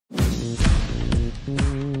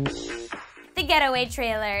The Getaway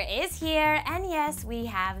trailer is here, and yes, we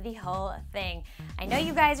have the whole thing. I know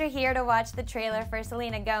you guys are here to watch the trailer for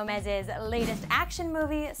Selena Gomez's latest action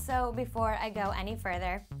movie, so before I go any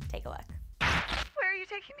further, take a look. Where are you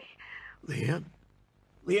taking me? Leanne?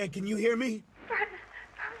 Leanne, can you hear me? Fred,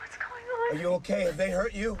 what's going on? Are you okay? Have they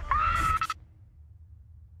hurt you?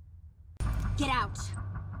 Get out.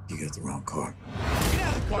 You got the wrong car. Get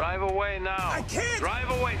out of the car! Drive away now. I can't!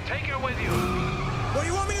 Drive away. Take her with you. What do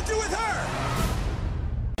you want me to do with her?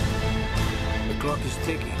 The clock is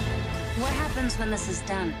ticking. What happens when this is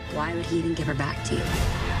done? Why would he even give her back to you?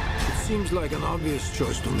 It seems like an obvious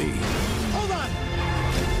choice to me. Hold on!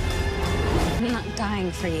 I'm not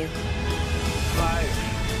dying for you. 5,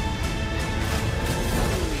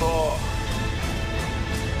 4,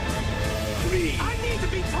 3, I need to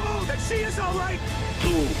be told that she is all right! 2,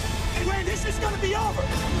 And when this is gonna be over!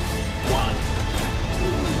 1.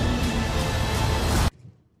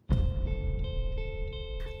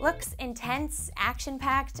 Looks intense,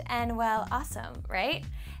 action-packed, and well, awesome, right?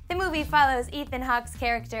 The movie follows Ethan Hawke's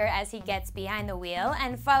character as he gets behind the wheel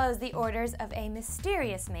and follows the orders of a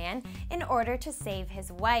mysterious man in order to save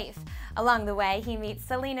his wife. Along the way, he meets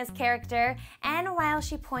Selena's character, and while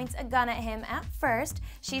she points a gun at him at first,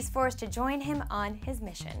 she's forced to join him on his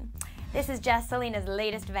mission. This is just Selena's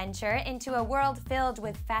latest venture into a world filled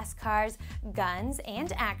with fast cars, guns,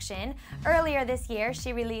 and action. Earlier this year,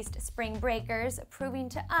 she released Spring Breakers, proving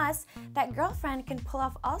to us that Girlfriend can pull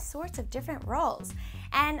off all sorts of different roles.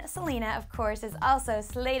 And Selena, of course, is also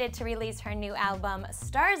slated to release her new album,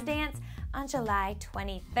 Stars Dance, on July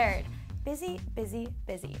 23rd. Busy, busy,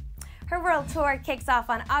 busy. Her world tour kicks off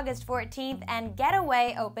on August 14th, and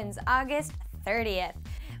Getaway opens August 30th.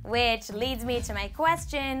 Which leads me to my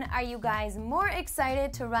question, are you guys more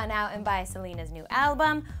excited to run out and buy Selena's new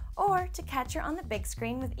album or to catch her on the big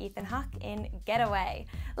screen with Ethan Hawke in Getaway?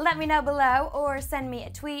 Let me know below or send me a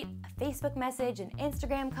tweet, a Facebook message, an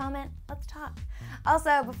Instagram comment. Let's talk.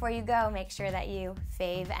 Also, before you go, make sure that you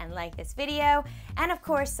fave and like this video, and of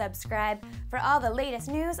course subscribe for all the latest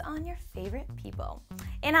news on your favorite people.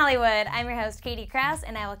 In Hollywood, I'm your host Katie Krause,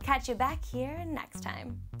 and I will catch you back here next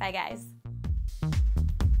time. Bye guys.